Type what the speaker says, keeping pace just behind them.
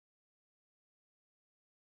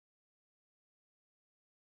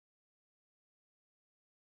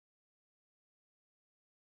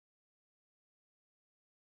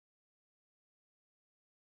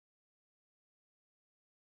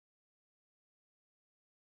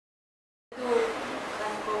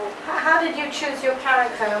did you choose your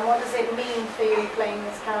character, and what does it mean for you playing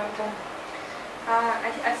this character?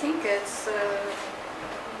 I think it's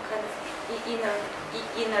kind of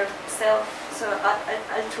inner self, so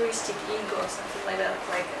altruistic ego, something like that.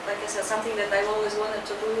 Like I said, something that I've always wanted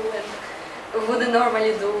to do and wouldn't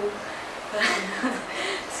normally do.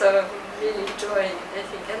 So I'm really enjoying it, I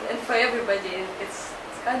think, and for everybody, it's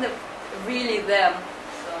kind of really them.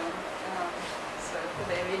 So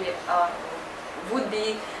they really are, would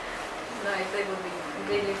be, if they would be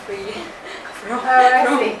really free from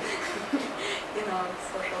you know,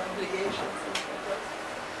 social obligations and stuff like that.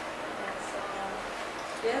 So,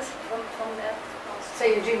 yes, from that. Also. So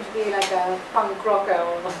you dream to be like a punk rocker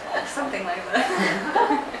or something like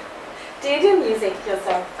that. Do you do music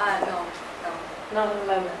yourself? No. Not at the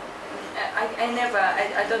moment.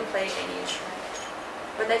 I don't play any instrument,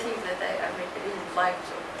 but I think that I really like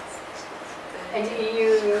to. And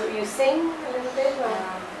you sing a little bit? Or?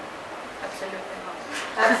 Absolutely not.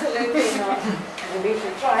 Absolutely not. Maybe you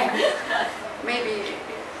should try. Maybe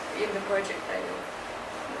in the project I will.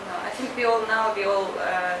 No, I think we all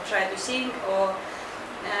try to sing or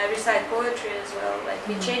recite poetry as well. Like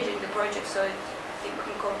we changing the project so it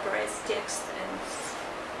incorporates text and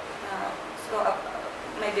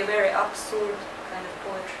maybe a very absurd kind of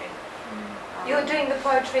poetry. You're doing the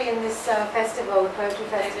poetry in this festival, the poetry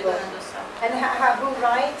festival. And who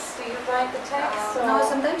writes? Do you write the text? No,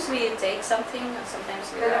 sometimes we take something, and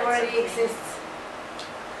sometimes we write that already something. exists.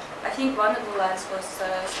 I think one of the lines was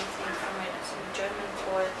something from some German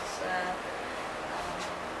poets.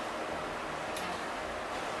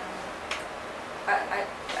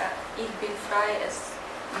 Ich bin frei, es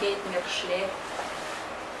geht mir schlecht.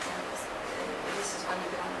 This is one of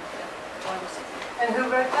the poems, I think. And who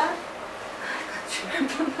wrote that? I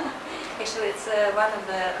can't remember. Actually, it's one of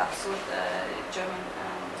the absurd German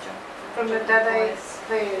from the Dadaist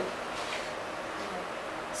period.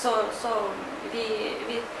 So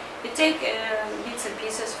we take bits and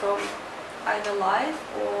pieces from either life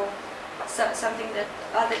or something that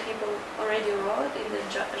other people already wrote in the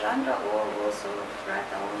genre, or also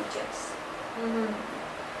write our own texts.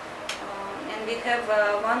 And we have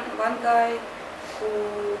one guy who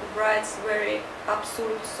writes very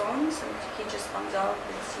absurd songs, and he just comes out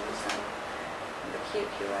and sings them. But he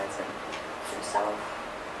writes them himself,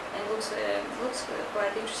 and looks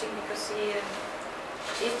quite interesting because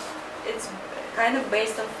it's kind of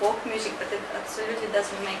based on folk music, but it absolutely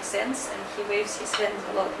doesn't make sense, and he waves his hands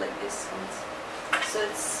a lot like this. And so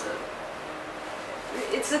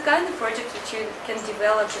it's a kind of project which you can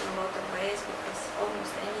develop in a lot of ways because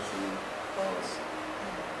almost anything goes.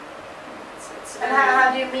 And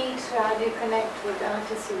how do you meet? How do you connect with the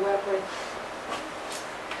artists you work with?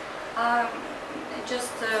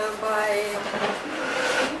 Just by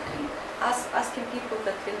asking people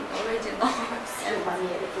that we already know.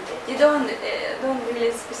 You don't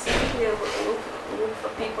really specifically look for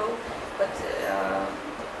people, but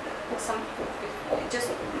just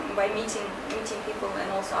by meeting people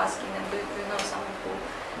and also asking them, do you know someone who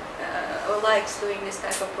likes doing this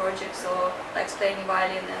type of projects or likes playing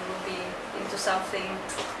violin and will be into something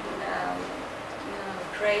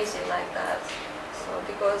crazy like that. So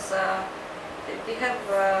because we have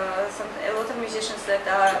a lot of musicians that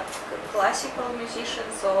are classical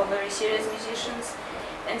musicians or very serious musicians,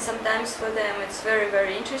 and sometimes for them it's very,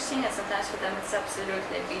 very interesting, and sometimes for them it's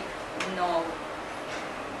absolutely no.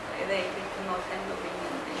 They cannot handle being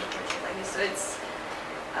in a project like this. So it's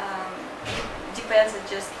depends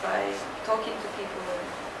just by talking to people.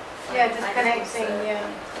 And just connecting.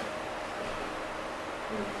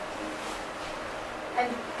 And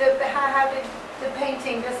how did the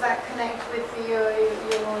painting, does that connect with your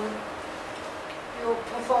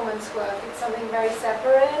performance work? It's something very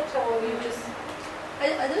separate, or you just?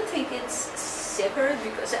 I don't think it's separate,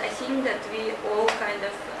 because I think that we all kind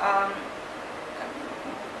of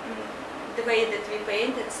the way that we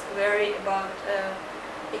paint, it's very about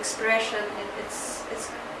expression.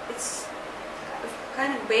 It's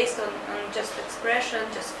kind of based on just expression,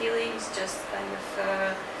 just feelings, just kind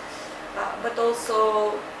of, but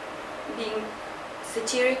also being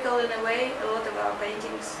satirical in a way. A lot of our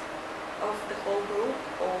paintings of the whole group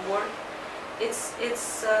or work, it's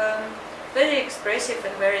very expressive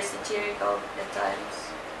and very satirical at times.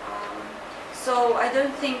 So I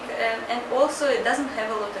don't think, and also it doesn't have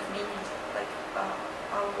a lot of meaning, like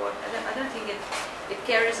our work. I don't think it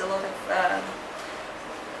carries a lot of,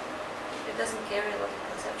 it doesn't carry a lot of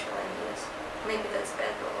conceptual ideas. Maybe that's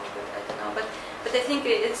bad or good, I don't know. But I think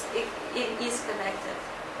it is connected.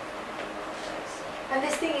 And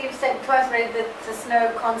this thing you've said twice already, the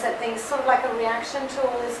snow concept thing, is sort of like a reaction to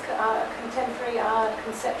all this contemporary art,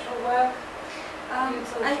 conceptual work?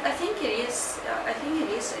 I think it is. I think it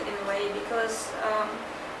is in a way, because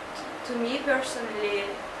to me personally,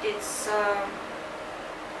 it's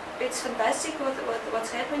fantastic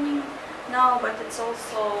what's happening now, but it's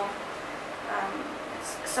also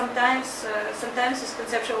sometimes this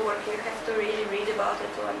conceptual work you have to really read about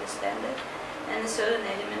it to understand it, and a certain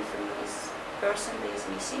element for me is personally is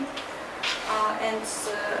missing, and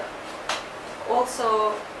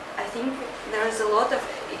also I think there is a lot of,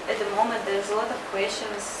 at the moment there's a lot of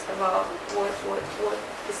questions about what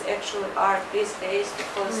is actually art these days,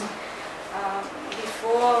 because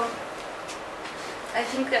before I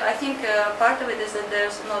think part of it is that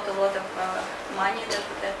there's not a lot of money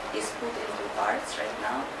that is put into arts right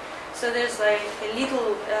now. So there's like a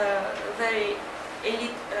little, very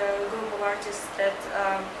elite group of artists that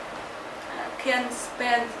can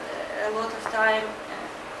spend a lot of time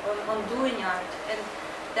on doing art, and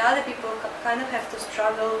the other people kind of have to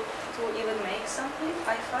struggle to even make something,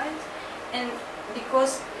 I find. And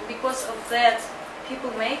because of that,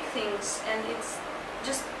 people make things, and it's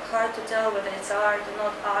just hard to tell whether it's art or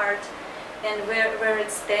not art, and where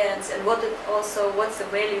it stands, and what's the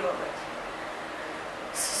value of it.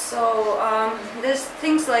 So there's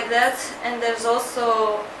things like that, and there's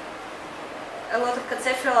also a lot of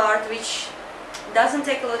conceptual art which doesn't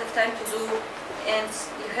take a lot of time to do, and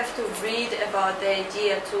you have to read about the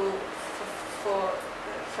idea for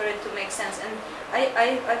it to make sense. And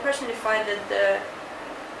I personally find that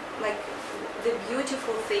the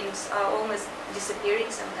beautiful things are almost disappearing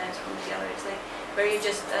sometimes from the galleries, like where you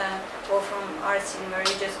just go from art scene, where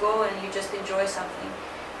you just go and you just enjoy something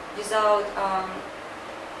without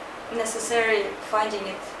necessarily finding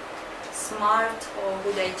it smart or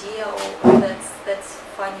good idea, or that's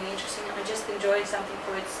funny, interesting, or just enjoying something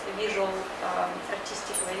for its visual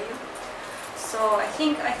artistic value. So I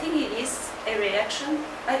think it is a reaction.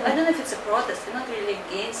 I don't know if it's a protest. We're not really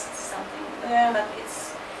against something, but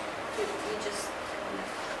it's we just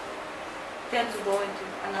tend to go into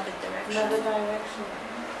another direction.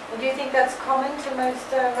 And do you think that's common to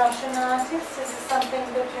most Russian artists? Is it something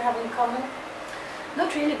that you have in common?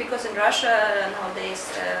 Not really, because in Russia nowadays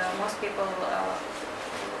most people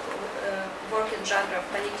work in genre of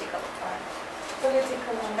political art.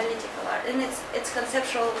 Political art, and it's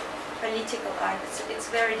conceptual political art. It's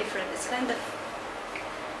very different. It's kind of,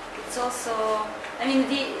 it's also, I mean,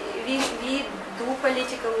 we do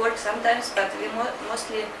political work sometimes, but we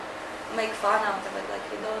mostly make fun out of it. Like,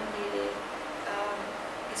 we don't really,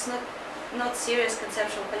 it's not serious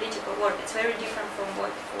conceptual political work. It's very different from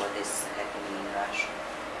what is happening in Russia.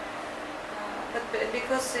 But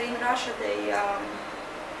because in Russia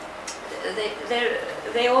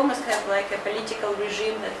they almost have like a political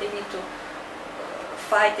regime that they need to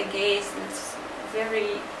fight against. And it's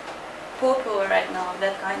very popular right now,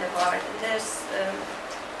 that kind of art. And there's,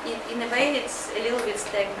 in a way, it's a little bit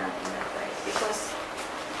stagnant in that way, because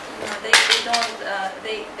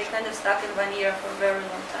they kind of stuck in one era for a very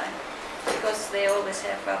long time, because they always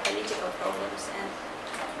have political problems,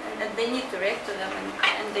 and they need to react to them,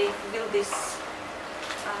 and they build this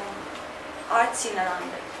art scene around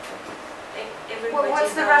it. Well,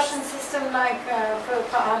 what's the Russian system like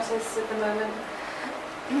for artists at the moment?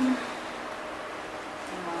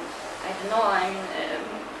 I don't know. I mean,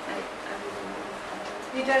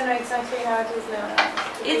 you don't know exactly how it is now.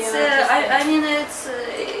 It's. I mean,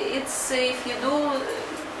 it's if you do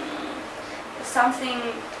something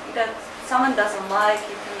that someone doesn't like,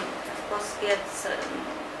 you can of course get.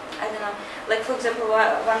 I don't know. Like, for example,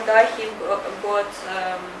 one guy, he got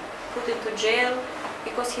put into jail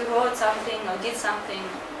because he wrote something or did something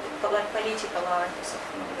like political art or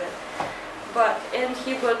something like that. And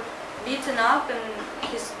he got beaten up, and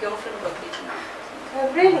his girlfriend got beaten up.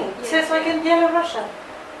 Oh, really? Yeah, so it's like in Russia.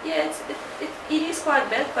 Yeah, it is quite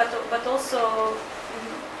bad, but also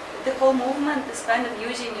the whole movement is kind of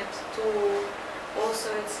using it to also,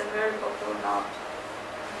 it's a very popular now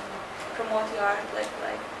to promote your art, like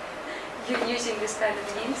you're using this kind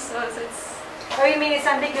of means. So it's. Oh, you mean it's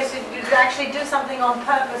ambiguous? You actually do something on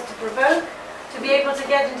purpose to provoke, to be able to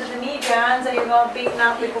get into the media, and so you're not beaten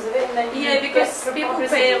up because of it, and then yeah, because people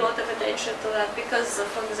pay a lot of attention to that. Because,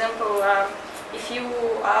 for example, if you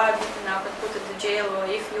are beaten up and put into jail, or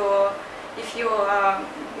if you're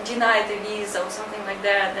denied a visa or something like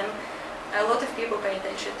that, then a lot of people pay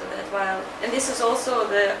attention to that. And this is also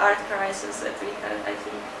the art crisis that we have, I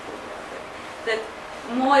think, that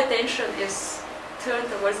more attention is turned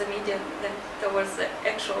towards the media than towards the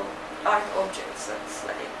actual art objects. So it's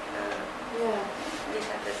like we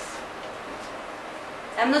have this.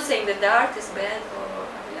 I'm not saying that the art is bad, or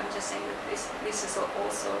I'm just saying that this is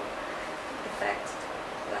also the fact.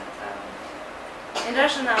 But in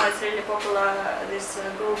Russia now it's really popular, this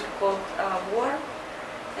group called War,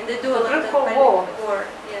 and they do a lot of War,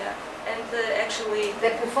 yeah. And actually, the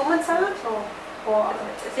performance art, or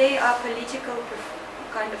they are political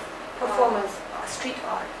kind of performance, street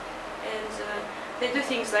art, and they do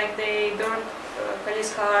things like they burn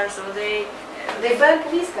police cars, or they burn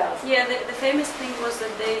police cars. Yeah, the famous thing was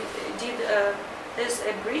that they did. There's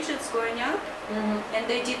a bridge that's going up, and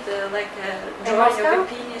they did like a drawing of a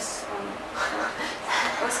penis on.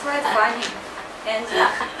 It was quite funny, and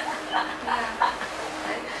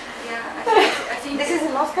I think this is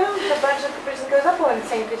in Moscow. The bridge goes up, or in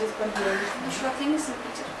St. Petersburg? I'm not sure. I think it's in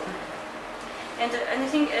Petersburg. And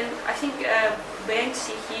I think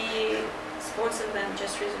Banksy, he sponsored them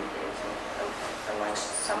just recently. So I watched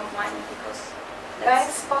some of mine because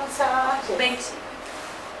Banks sponsor artists.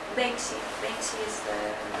 Banksy is the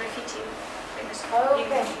graffiti famous okay.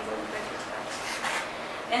 graffiti artist.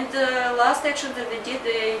 And the last action that they did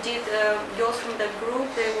girls from that group.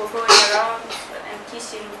 They were going around and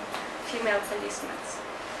kissing female policemen.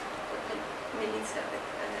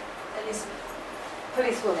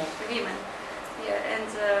 Policewomen. Women. Yeah, and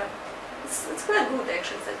it's quite good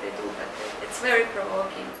actions that they do, but it's very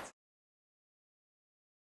provoking.